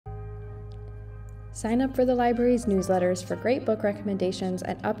Sign up for the library's newsletters for great book recommendations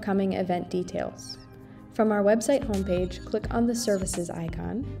and upcoming event details. From our website homepage, click on the Services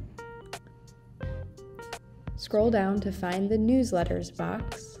icon. Scroll down to find the Newsletters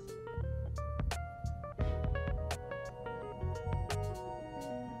box.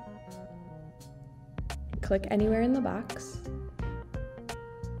 Click anywhere in the box.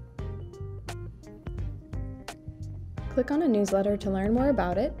 Click on a newsletter to learn more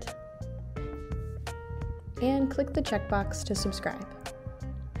about it, and click the checkbox to subscribe.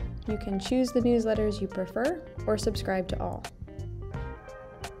 You can choose the newsletters you prefer or subscribe to all.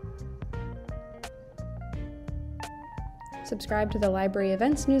 Subscribe to the Library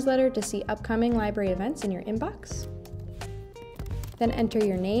Events newsletter to see upcoming library events in your inbox. Then enter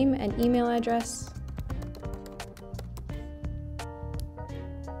your name and email address.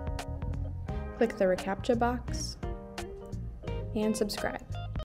 Click the reCAPTCHA box and subscribe.